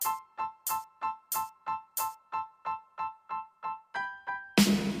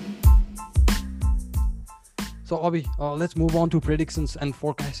So Abhi, let's move on to predictions and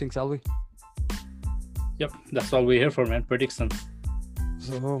forecasting, shall we? Yep, that's all we're here for, man. Predictions.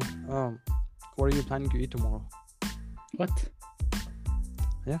 So, what are you planning to eat tomorrow? What?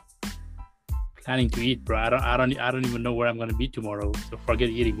 Yeah. Planning to eat, bro. I don't even know where I'm gonna be tomorrow. So forget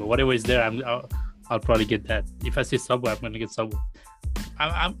eating. But whatever is there, I'll probably get that. If I see Subway, I'm gonna get Subway.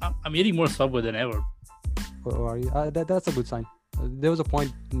 I'm eating more Subway than ever. Or are you? That's a good sign. There was a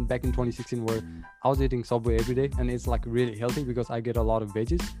point back in 2016 where I was eating Subway every day, and it's like really healthy because I get a lot of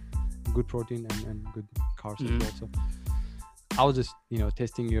veggies, good protein, and good carbs as well. So I was just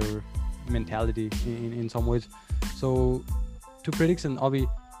testing your mentality in some ways. So to prediction, Abhi,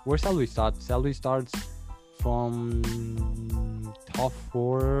 where shall we start? Shall we start from top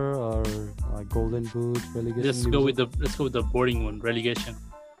 4 or like Golden Boot, relegation? Let's go with the boring one, relegation.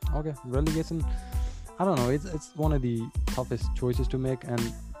 Okay, relegation. I don't know. It's one of the toughest choices to make,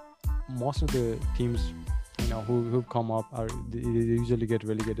 and most of the teams, who come up they usually get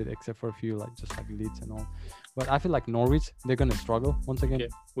relegated, except for a few like Leeds and all. But I feel like Norwich, they're gonna struggle once again. Okay,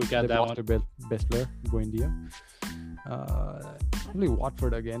 we got that one. Their best player, Buendia. Probably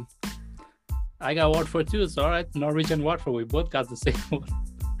Watford again. I got Watford too. It's all right. Norwich and Watford, we both got the same one.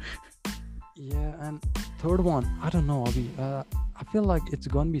 Yeah, and third one, I don't know, Abhi. I feel like it's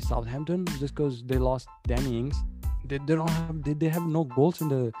gonna be Southampton just because they lost Danny Ings. They have no goals in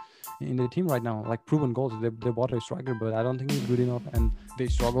the team right now, like proven goals. They bought a striker, but I don't think he's good enough, and they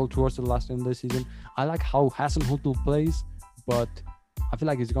struggle towards the last end of the season. I like how Hasenhüttl plays, but I feel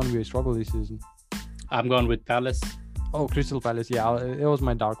like it's gonna be a struggle this season. I'm going with Palace. Oh, Crystal Palace, yeah, it was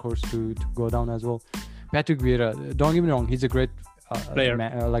my dark horse to go down as well. Patrick Vieira, don't get me wrong, he's a great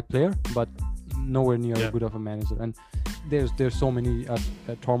player, but nowhere near as good of a manager. And there's so many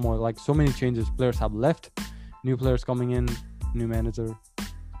turmoil, like so many changes. Players have left, new players coming in, new manager.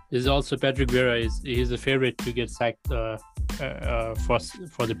 Is also Patrick Vieira he's a favorite to get sacked for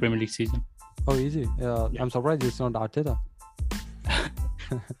the Premier League season. Oh, easy. Yeah. I'm surprised it's not Arteta.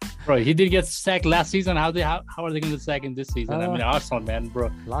 Bro, he did get sacked last season. How are they going to sack him this season? I mean, Arsenal, man, bro.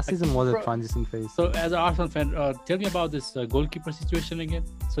 Last season was a transition phase. So, as an Arsenal fan, tell me about this goalkeeper situation again.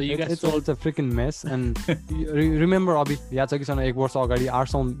 So, you guys it's a freaking mess. And remember, Abhi, याद छ कि सन एक वर्ष अगाडि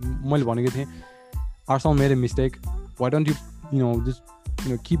Arsenal मैले भनेको थिएँ, Arsenal made a mistake. Why don't you just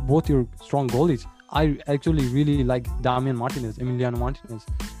keep both your strong goalies? I actually really like Emiliano Martinez,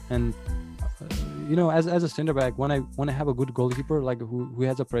 and as a center back, when I have a good goalkeeper like who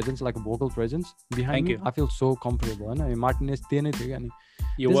has a presence, like a vocal presence behind me, I feel so comfortable. And Martinez,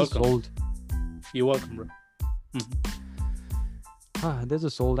 you're welcome. Sold. You're welcome, bro. There's a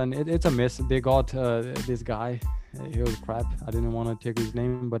sold, and it's a mess. They got this guy. He was crap. I didn't want to take his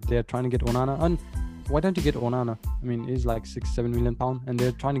name, but they're trying to get Onana. And why don't you get Onana? I mean, he's like 6-7 million pounds, and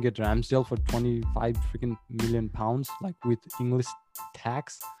they're trying to get Ramsdale for 25 freaking million pounds, like with English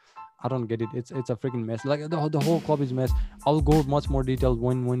tax. I don't get it. It's a freaking mess. Like the whole club is a mess. I'll go much more details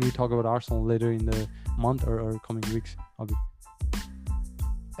when we talk about Arsenal later in the month or coming weeks.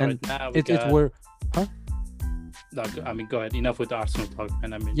 And it's where, huh? No, I mean, go ahead. Enough with Arsenal talk,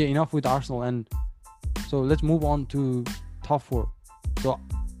 man. Enough with Arsenal. And so let's move on to top 4. So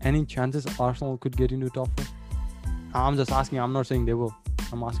any chances Arsenal could get into top 4? I'm just asking. I'm not saying they will.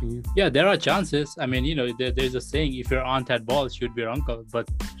 I'm asking you. Yeah, there are chances. I mean, there's a saying: if your aunt had balls, she would be your uncle. But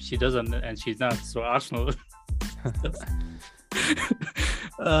she doesn't, and she's not. So Arsenal.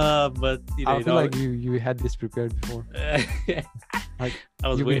 But I feel like you had this prepared before. Like I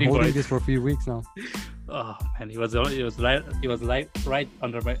was you've waiting been holding for this for a few weeks now. Oh man, it was right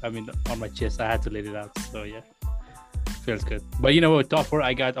under on my chest. I had to let it out. So yeah, feels good. But top 4,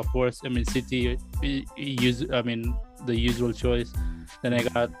 I got, of course, City. The usual choice. Then I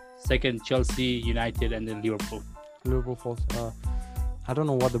got second Chelsea, United, and then Liverpool. Liverpool falls. I don't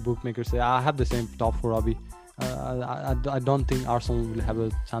know what the bookmakers say. I have the same top 4, Abhi. I don't think Arsenal will have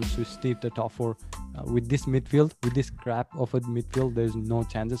a chance to sneak the top 4 with this midfield, with this crap of a midfield. There's no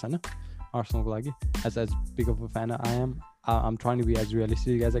chances, right? Arsenal lagi. As big of a fan I am, I'm trying to be as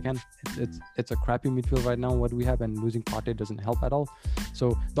realistic as I can. It's a crappy midfield right now what we have, and losing Partey doesn't help at all.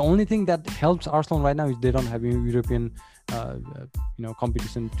 So the only thing that helps Arsenal right now is they don't have European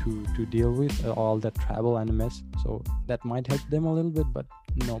competition to deal with, all that travel and a mess. So that might help them a little bit, but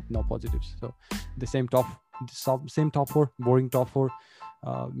no positives. So the same top 4, boring top 4.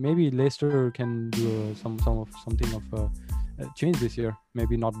 Maybe Leicester can do something of a change this year.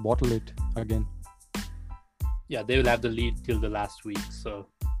 Maybe not bottle it again. Yeah, they will have the lead till the last week. So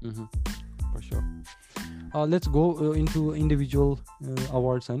for sure. Let's go into individual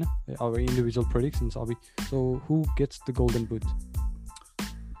awards and our individual predictions, Abhi. So who gets the Golden Boot?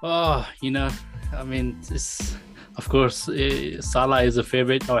 Oh, I mean, of course, Salah is a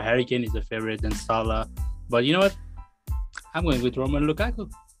favorite, or Harry Kane is a favorite, and Salah. But you know what? I'm going with Romelu Lukaku.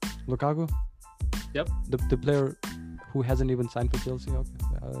 Lukaku? Yep. The player who hasn't even signed for Chelsea. Okay.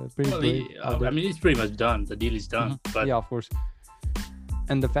 Pretty Well, brave out there. I mean, it's pretty much done. The deal is done. But Yeah, of course.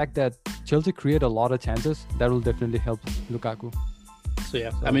 And the fact that Chelsea create a lot of chances, that will definitely help Lukaku. so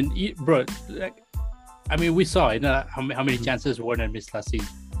yeah, I mean, bro, like, I mean, we saw how many chances Warner missed last season.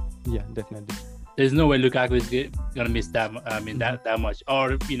 Yeah, definitely. There's no way Lukaku is gonna miss that. I mean, that much.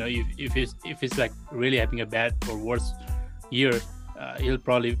 Or if it's like really having a bad or worse year, he'll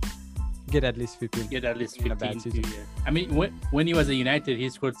probably Get at least 15. get at least in a 15. bad season. Yeah. I mean, when he was at United, he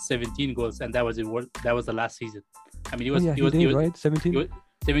scored 17 goals, and that was the last season. I mean, he was right? 17?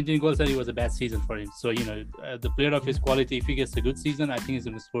 17 goals, and it was a bad season for him. So the player of his quality, if he gets a good season, I think he's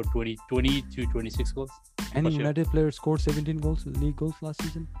going to score 20 to 26 goals. Any for sure. United player scored 17 league goals last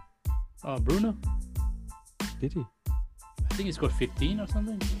season? Bruno, Did he? I think he scored 15 or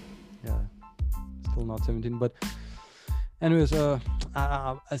something. Yeah, still not 17. But anyways,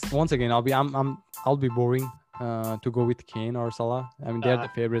 once again, I'll be boring to go with Kane or Salah. I mean, they're the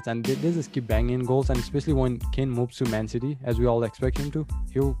favorites, and they just keep banging goals. And especially when Kane moves to Man City, as we all expect him to,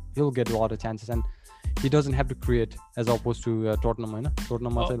 he'll get a lot of chances, and he doesn't have to create as opposed to Tottenham. You know?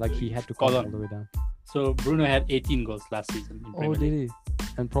 Tottenham, like he had to come all the way down. So Bruno had 18 goals last season in Premier Did League. he?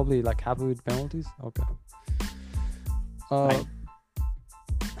 And probably like happy with penalties. Okay.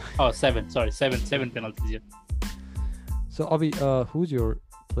 Seven penalties. Yeah. So Avi, who's your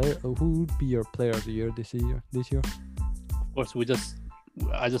player? Who would be your player of the year this year? Of course,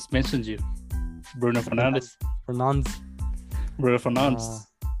 I just mentioned you, Bruno Fernandes. Bruno Fernandes.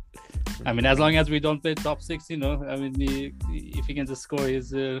 I mean, as long as we don't play top 6, I mean, if he can just score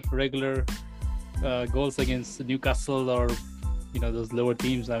his regular goals against Newcastle or those lower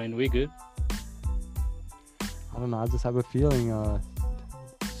teams, I mean, we're good. I don't know. I just have a feeling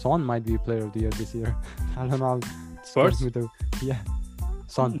Son might be player of the year this year. I don't know. Spurs?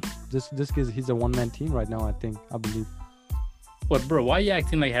 Son. Just because he's a one-man team right now, I believe. What, bro? Why are you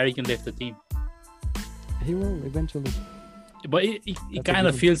acting like Harry Kane left the team? He will eventually. But it kind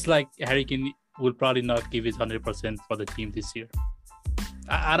of feels like Harry Kane will probably not give his 100% for the team this year.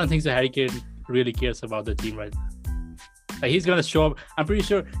 I don't think so. Harry Kane really cares about the team right now. Like, he's gonna show up. I'm pretty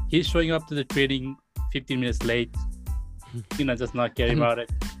sure he's showing up to the training 15 minutes late. Just not caring about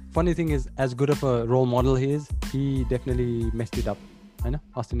it. Funny thing is, as good of a role model he definitely messed it up. हैन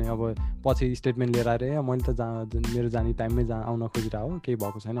अस्ति नै अब पछि statement लिएर आएर मैले त मेरो जाने टाइममै आउन खोजिरहेको हो केही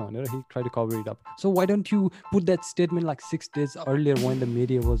भएको छैन भनेर he tried to cover it up. So why don't you put that statement like 6 days earlier when the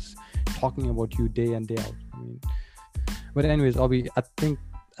media was talking about you day in day out? I mean, but anyways, Obi, I think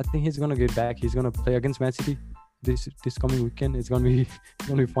he's gonna get back. He's gonna play against Man City this coming weekend. It's gonna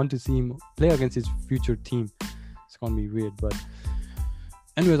be fun to see him play against his future team. It's gonna be weird, but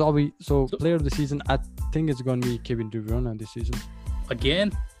anyways, Obi, so player of the season, I think it's gonna be Kevin De Bruyne this season.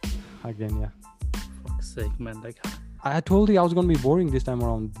 Again, yeah. Fuck's sake, man! Like, I told you I was gonna be boring this time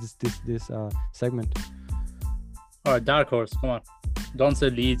around. This segment. All right, dark horse. Come on, don't say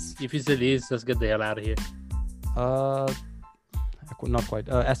Leeds. If you say Leeds, let's get the hell out of here. Not quite.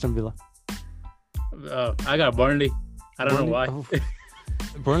 Aston Villa. I got Burnley. I don't know why.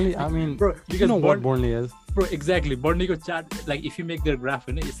 Burnley. I mean, bro, you know what Burnley is. Bro, exactly. Burnley got chart. Like, if you make their graph,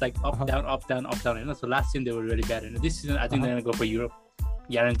 it's like up, down, up, down, up, down. So last season they were really bad. This season I think they're gonna go for Europe.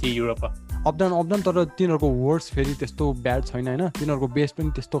 Guarantee Europe. Up down. तर तिनीहरुको verse फेरि त्यस्तो bad छैन हैन तिनीहरुको base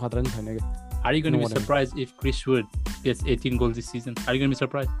पनि त्यस्तो खतरा नि छैन के. Are you going to be surprised if Chris Wood gets 18 goals this season? Are you going to be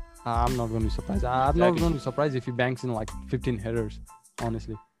surprised? I'm not going to be surprised. I'm not going to be surprised if he banks in like 15 headers,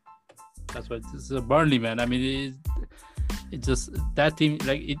 honestly. That's what it's a Burnley, man. I mean, it's just that team,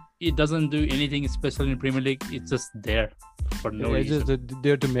 like, it doesn't do anything special in Premier League. It's just there for no reason. It's just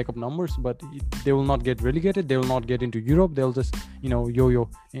there to make up numbers, but they will not get relegated. They will not get into Europe. They'll just, yo-yo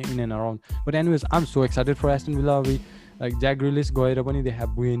in and around. But anyways, I'm so excited for Aston Villa. Like Jack Grealish, they have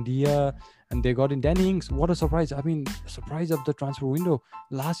Buendia, and they got in Danny Ings. What a surprise. I mean, surprise of the transfer window.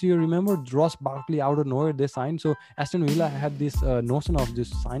 Last year, remember, Ross Barkley out of nowhere, they signed. So Aston Villa had this notion of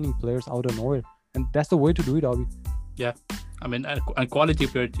just signing players out of nowhere. And that's the way to do it, Abhi. Yeah. I mean, a quality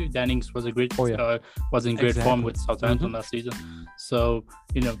player too. Danny Ings was was in great form with Southampton last season. So,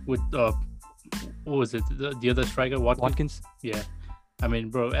 with, what was it? The other striker, Watkins? Yeah. I mean,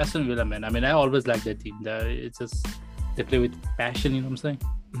 bro, Aston Villa, man. I mean, I always like that team. It's just... They play with passion, you know what I'm saying?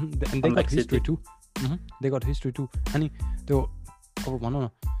 And they got history too. They got history too. And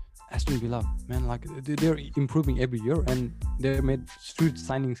Aston Villa, man, like they're improving every year, and they made street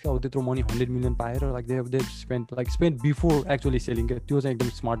signings. They throw money 100 million paएर, like they've spent before actually selling it. त्यो चाहिँ एकदम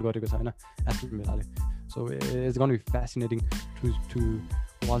smart गरेको छ हैन Aston Villa ले. So it's going to be fascinating to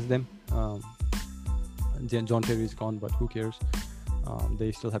watch them. John Terry is gone, but who cares?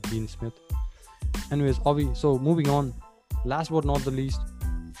 They still have Dean Smith. Anyways, Avi, so moving on, last but not the least,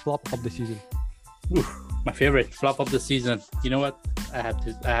 flop of the season. Oof, my favorite flop of the season. You know what? I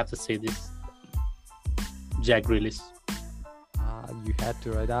have to say this. Jack Grealish. You had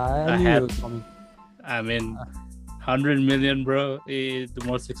to, right? I knew it was coming. I mean, 100 million, bro. The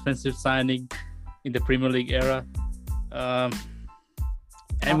most expensive signing in the Premier League era.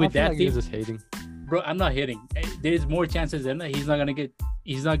 And with that, you're just hating. Bro, I'm not hating. There's more chances than he's not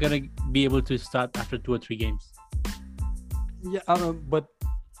gonna be able to start after 2 or 3 games. Yeah, but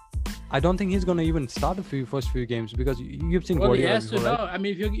I don't think he's gonna even start the first few games because you've seen Well, he Guardiola has to before, now. right? I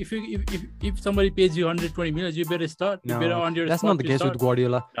mean, if somebody pays you 120 million, you better start. You better on your. That's not the case with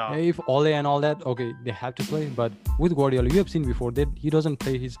Guardiola. No. If Ole and all that, okay, they have to play. But with Guardiola, you have seen before that he doesn't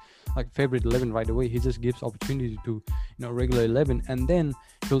play his favorite 11 right away. He just gives opportunity to regular 11, and then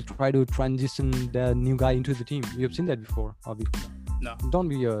he'll try to transition the new guy into the team. You have seen that before, Avi. No. Don't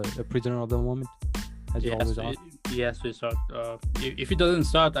be a prisoner of the moment, as you always are. He has to start. If he doesn't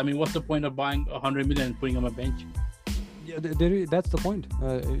start, I mean, what's the point of buying 100 million and putting him on a bench? Yeah, that's the point.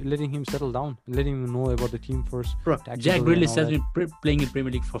 Letting him settle down, letting him know about the team first. Bro, Jack Grealish has been playing in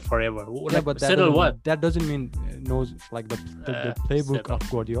Premier League for forever. Yeah, but settle what? That doesn't mean knows the playbook of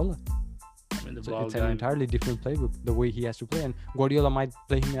Guardiola. I mean, it's an entirely different playbook, the way he has to play, and Guardiola might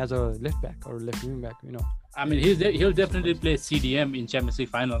play him as a left back or left wing back. I mean, he'll definitely play CDM in Champions League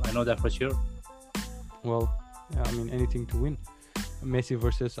final. I know that for sure. Well, yeah, I mean, anything to win. Messi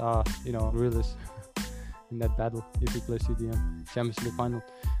versus Grealish in that battle if he plays CDM Champions League final.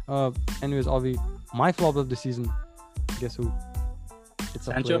 Anyways, Avi, my flop of the season. Guess who? It's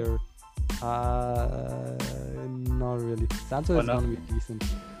a Sancho? player. Not really. Sancho is gonna be decent,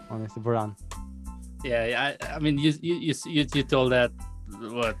 honestly. Varane. Yeah. I mean, you told that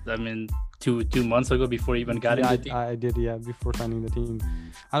what? I mean, 2 months ago before he even got in the team. I did, yeah, before signing the team.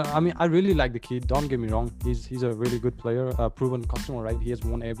 I mean, I really like the kid. Don't get me wrong. He's a really good player, a proven customer, right? He has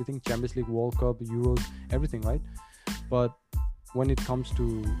won everything: Champions League, World Cup, Euros, everything, right? But when it comes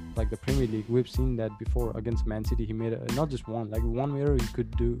to the Premier League, we've seen that before against Man City. He made not just one error he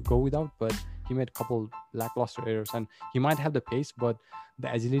could go without, but he made a couple lackluster errors, and he might have the pace, but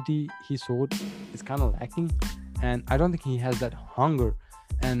the agility he showed is kind of lacking, and I don't think he has that hunger.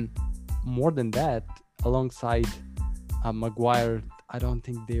 And more than that, alongside Maguire, I don't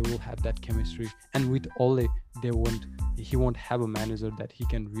think they will have that chemistry. And with Ole, he won't have a manager that he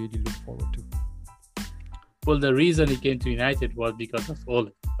can really look forward to. Well, the reason he came to United was because of Ole.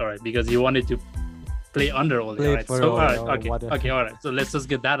 All right, because he wanted to play under Ole. All right, so okay, all right. So let's just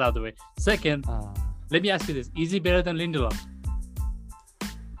get that out of the way. Second, let me ask you this: is he better than Lindelof?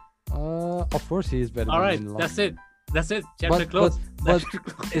 Of course, he is better. All right, than Lindelof. That's it. Chapter closed. But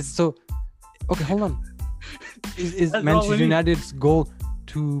it's so. Okay, hold on. Is Manchester United's goal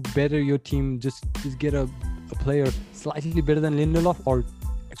to better your team just get a player slightly better than Lindelof, or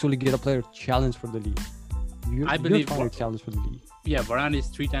actually get a player challenge for the league? I believe a challenge for the league. Yeah, Varane is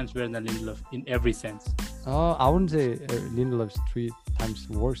 3 times better than Lindelof in every sense. I wouldn't say Lindelof's 3 times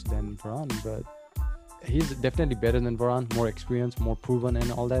worse than Varane, but he's definitely better than Varane, more experienced, more proven,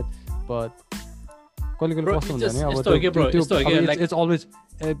 and all that. But it's always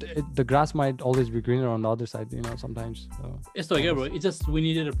the grass might always be greener on the other side, sometimes. It's okay, bro. It's just we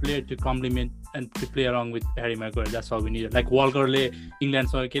needed a player to complement and to play along with Harry Maguire. That's all we needed. Like Walkerले, England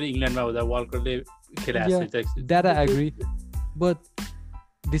with Walkerle. Yeah, that I agree. But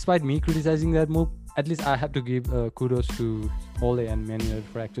despite me criticizing that move, at least I have to give kudos to Ole and Man United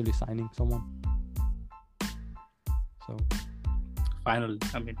for actually signing someone. So finally,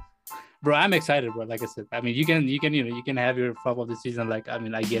 I mean, bro, I'm excited, bro. Like I said, I mean, you can have your flop of the season. Like, I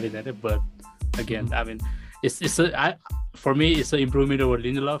mean, I get it, but again, I mean, for me, it's an improvement over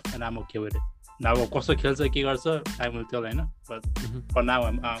Lindelof, and I'm okay with it. Now, of course, I will tell, but for now,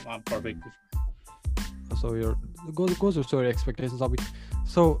 I'm perfect. So goes with your expectations, Abhi.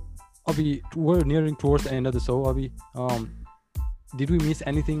 So, Abhi, we're nearing towards the end of the show, Abhi. Did we miss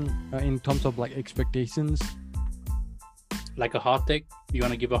anything in terms of expectations? Like a hot take? You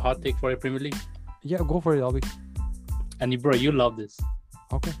want to give a hot take for a Premier League? Yeah, go for it, Abhi. And bro, you love this.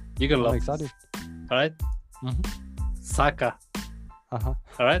 Okay. You're gonna love. I'm excited. This. All right. Saka. All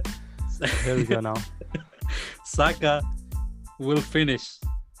right. Here we go now. Saka will finish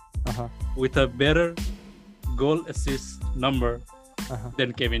with a better goal assist number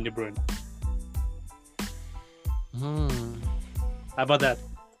then Kevin De Bruyne. Hmm. How about that?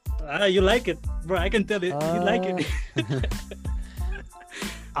 You like it, bro? I can tell it. You like it.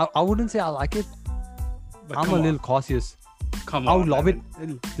 I wouldn't say I like it. But I'm come a on. little cautious. Come I on. would love it.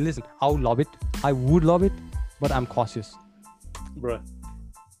 man. Listen, I would love it. I would love it, but I'm cautious. Bro.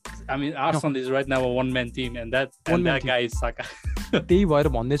 I mean, Arsenal is right now a one-man team, and that One-man team. guy is Saka. त्यही भएर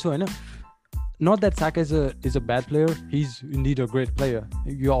भन्दैछु होइन. Not that Saka is a bad player. He's indeed a great player.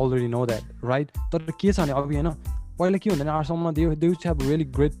 You already know that, right? तर के छ भने अब होइन पहिला के हुँदैन आर्सेनलमा they used to have really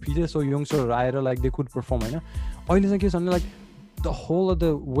great pieces, so youngsters आएर like they could perform होइन. अहिले चाहिँ के छ भने like the whole of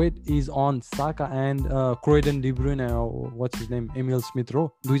the weight is on Saka and Croydon De Bruyne, what's his name, Emil Smith Rowe.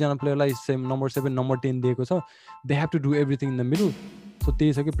 दुईजना प्लेयरलाई same number 7 number 10 दिएको छ. They have to do everything in the middle. So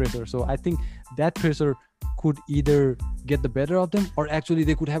त्यही छ कि pressure. So I think that pressure could either get the better of them, or actually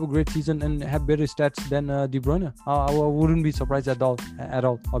they could have a great season and have better stats than De Bruyne. I wouldn't be surprised at all,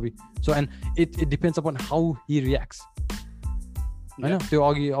 Abhi. So and it depends upon how he reacts. होइन त्यो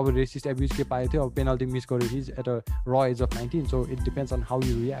अघि अब resist abuse के पाएको थियो अब penalty miss गर्यो his at a र age of 19 so it depends on how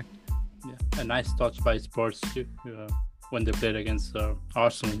you react. Yeah, a nice touch by Spurs too. When they played against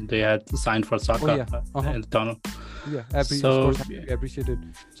Arsenal, they had signed for Saka in the tunnel. Yeah, appreciated.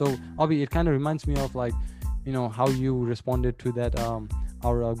 So Abhi, it kind of reminds me of like, you know, how you responded to that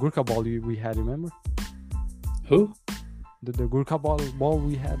our Gurkha ball we had, remember? Who? The Gurkha ball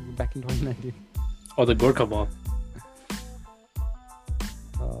we had back in 2019. Oh, the Gurkha ball.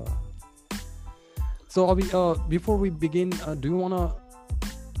 So Abhi, before we begin, do you want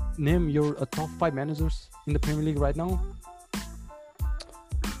to name your top 5 managers in the Premier League right now?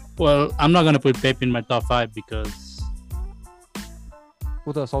 Well, I'm not going to put Pep in my top 5 because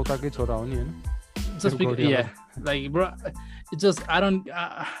उ त सौताकै छोरा हो नि हैन. just because, yeah, like bro, it just I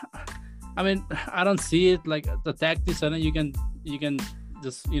mean I don't see it like the tactics and you can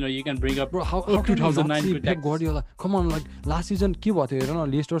just you can bring up Bro, how can you not 2009 see good Pep tactics. Guardiola? Come on, like last season के भयो थियो हेर न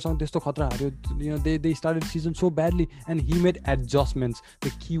लेस्टरसँग त्यस्तो खतरा हार्यो. You know they started season so badly and he made adjustments. The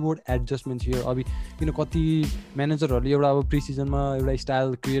keyword adjustments here. अबि कति म्यानेजरहरूले एउटा अब प्री सिजनमा एउटा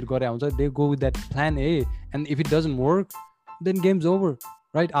स्टाइल क्रिएट गरे हुन्छ. They go with that plan A and if it doesn't work then game's over,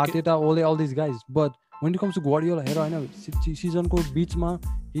 right? Arteta, Ole, all these guys. But when it comes to Guardiola हेर हैन सिजनको बीचमा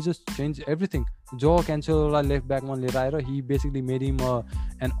he just changed everything. Joe Canceloलाई left ब्याकमा लिएर आएर he basically made him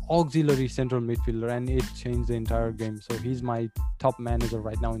an auxiliary central midfielder and it changed the entire game. So he's my top manager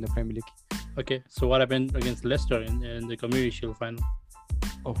right now in the Premier League. Okay, so what happened against Leicester in the Community Shield final?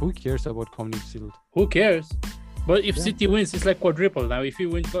 Oh, who cares about Community Shield? Who cares? But if City wins, it's like quadruple. Now, if you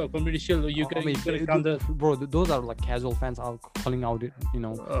win Community Shield, you can count the... Bro, those are like casual fans are calling out it,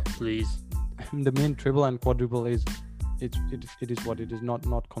 Oh, please. The main treble and quadruple is it is what it is,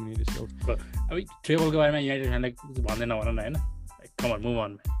 not Community Shield. But I mean, treble guy, man, United like भन्दैन भन न हैन. Like, come on, move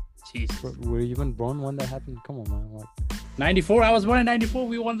on, man. Jesus. Bro, were you even born when that happened? Come on, man. Like 94. I was born in 94.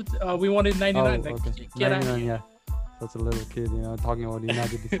 We won in 99. Oh, like, okay. get out 99, yeah. Such a little kid, talking about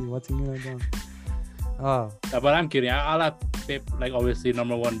United DC. What's in United? Oh. But I'm kidding. I'll have Pep like obviously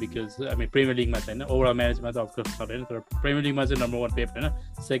number 1 because I mean Premier League match, right? Overall management of course not in. Premier League match is number 1 Pep, right?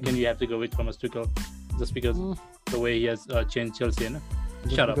 Second, you have to go with Thomas Tuchel, just because the way he has changed Chelsea, right?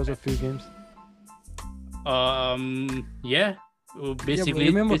 Shut up. Because of few games. Yeah. Basically,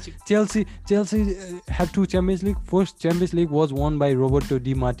 remember Chelsea had 2 Champions League. First Champions League was won by Roberto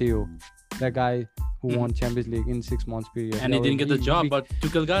Di Matteo, that guy who won Champions League in 6 months period. And he didn't get the job, but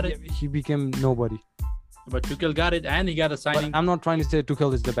Tuchel got it. He became nobody. But Tuchel got it, and he got a signing. But I'm not trying to say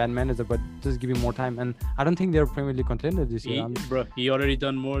Tuchel is the bad manager, but just give him more time. And I don't think they're Premier League contenders this year. He already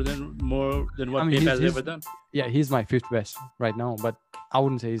done more than what Pep has ever done. Yeah, he's my 5th best right now, but I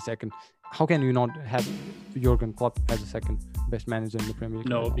wouldn't say he's second. How can you not have Jurgen Klopp as a 2nd best manager in the Premier League?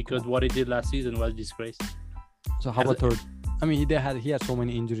 No, because what he did last season was disgrace. So how about 3rd? I mean, he had so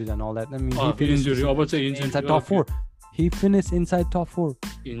many injuries and all that. I mean, he finished injury. inside top 4. He finished inside top 4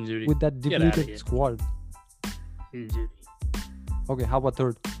 injury with that depleted squad. Injury. Okay, how about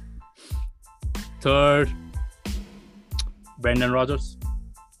 3rd? 3rd, Brendan Rodgers.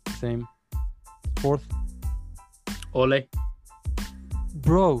 Same. 4th, Ole.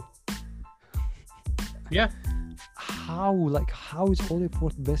 Bro. Yeah. How is Ole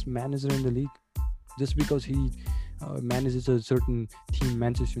 4th best manager in the league? Just because he manages a certain team,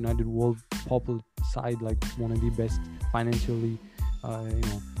 Manchester United, world popular side, like one of the best financially,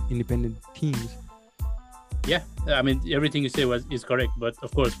 independent teams. Yeah, I mean everything you say is correct, but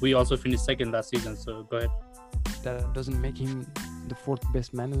of course we also finished 2nd last season. So go ahead. That doesn't make him the 4th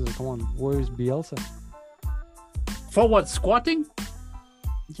best manager. Come on, where is Bielsa? For what, squatting?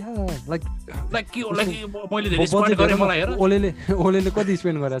 Yeah, like मैले धेरै spend गरे मलाई हेर ओलेले कति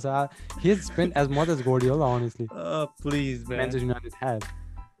spend गरेछ he has spent as much as Guardiola honestly please man Manchester United had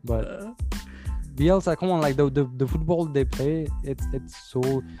but Bielsa come on like the football they play it's so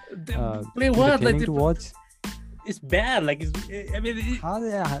play what like to watch it's bad like it's I mean how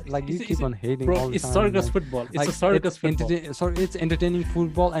like you keep on hating bro, all the it's time circus like, football it's a circus football it's entertaining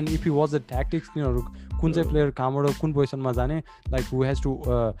football and if you watch the tactics कुन चाहिँ player कहाँबाट कुन पोजिसनमा जाने like who has to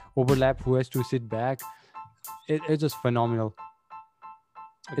overlap who has to sit back it's just phenomenal.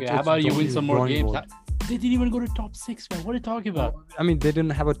 Okay, how about you win some more games? They didn't even go to top 6, man. What are you talking about? I mean, they didn't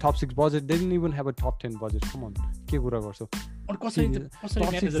have a top 6 budget. They didn't even have a top 10 budget. Come on. के कुरा गर्छौ?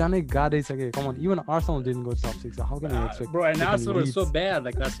 Top 6 जानै गाह्रै छ के. Come on. Even Arsenal didn't go top 6. How can you expect? Bro, and Arsenal was so bad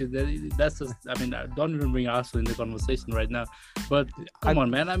like last year. That's just, I mean, don't even bring Arsenal in the conversation right now. But come on,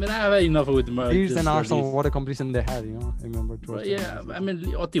 man. I mean, I have had enough with the Leeds and Arsenal. What a competition they had, you know. I remember. Yeah, I mean,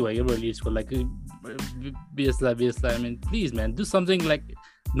 Oti wa Leeds for like BSL. I mean, please, man, do something like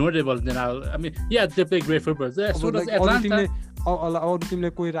notable. Then I mean, yeah, they play great football. Yeah, so does Atlanta. अरू टिमले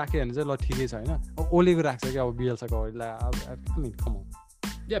कोही राख्यो भने चाहिँ ल ठिकै छ हैन ओलेको राख्छ के अब बिएलसाको I mean come on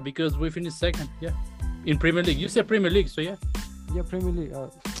yeah because we finished second yeah in Premier League you said Premier League so yeah Premier League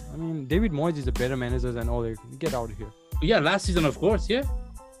I mean David Moyes is a better manager than Ole get out of here yeah last season of course yeah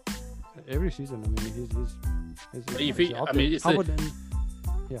every season I mean he's if he, I mean it's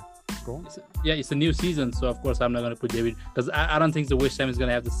yeah go on. It's a new season so of course I'm not going to put David because I don't think the West Ham is going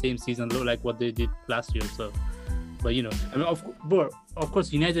to have the same season like what they did last year so but you know I mean of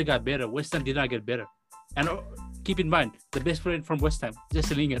course United got better West Ham did not get better and keep in mind the best player from West Ham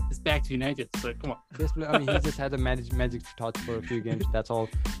Jesse Lingard is back to United so come on best player I mean he just had a magic touch for a few games that's all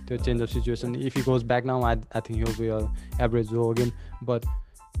to change the situation if he goes back now I think he'll be an average Joe again but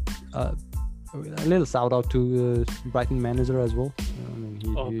a little shout out to Brighton manager as well I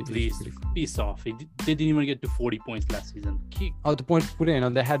mean please off they didn't even get to 40 points last season the point put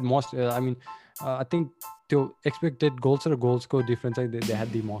in they had most I mean I think the expected goals or goal score difference they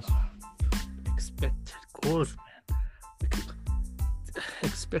had the most expected goals man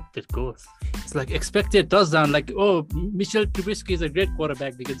expected goals it's like expected touchdown like oh Michel Trubisky is a great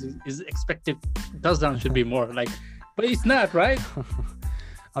quarterback because his expected touchdown should be more like but it's not right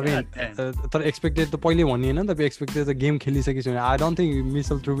I mean तर expected त पहिले भन्ने हैन तपाईं expected the game खेलिसकेछ भने I don't think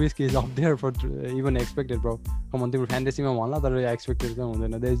Michel Trubisky is up there for even expected bro come on तिम्रो fantasy मा भन्ला तर expected चाहिँ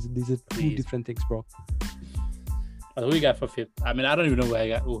हुँदैन these are two different things bro who we got for fifth I mean I don't even know who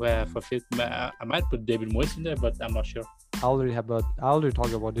I have for fifth I might put David Moyes in there but I'm not sure I already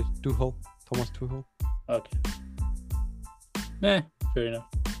talked about it Tuchel Thomas Tuchel okay fair enough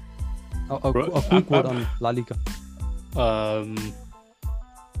a quick word on La Liga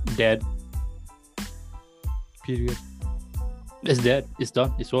dead period it's dead it's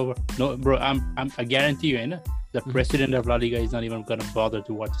done it's over no bro I guarantee you the president of La Liga is not even gonna bother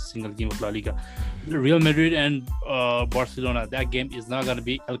to watch a single game of La Liga Real Madrid and Barcelona that game is not gonna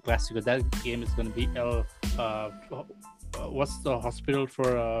be El Clasico that game is gonna be El what's the hospital for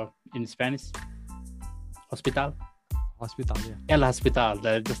in Spanish hospital yeah El Hospital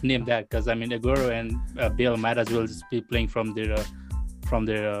just name that because I mean Aguero and Bale might as well just be playing from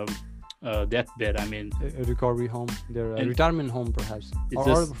their deathbed I mean a recovery home their retirement home perhaps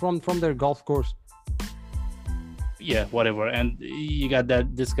or from their golf course yeah whatever and you got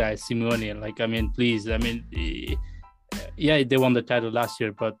this guy Simeone like I mean please I mean yeah they won the title last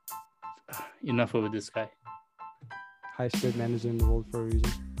year but enough with this guy highest paid manager in the world for a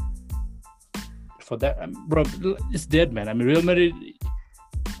reason for that bro it's dead man I mean Real Madrid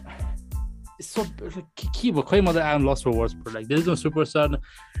it's so like I'm lost for words bro like there's no superstar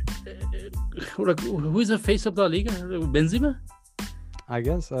like who is the face of the Liga Benzema I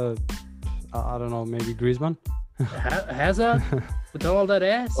guess I don't know maybe Griezmann Hazard with all that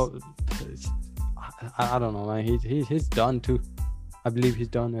ass I don't know man he's done too I believe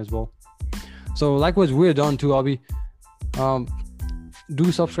he's done as well so likewise we're done too Abhi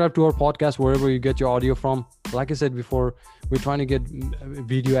do subscribe to our podcast wherever you get your audio from like I said before we're trying to get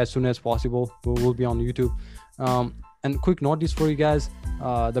video as soon as possible we'll be on YouTube and quick notice for you guys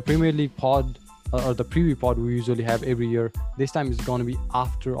the Premier League pod or the preview pod we usually have every year this time it's going to be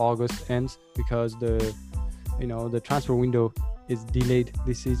after August ends because the transfer window is delayed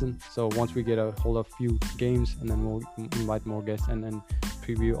this season so once we get a hold of few games and then we'll invite more guests and then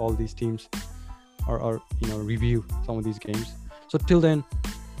preview all these teams or review some of these games so till then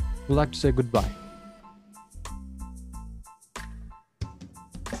we'd like to say goodbye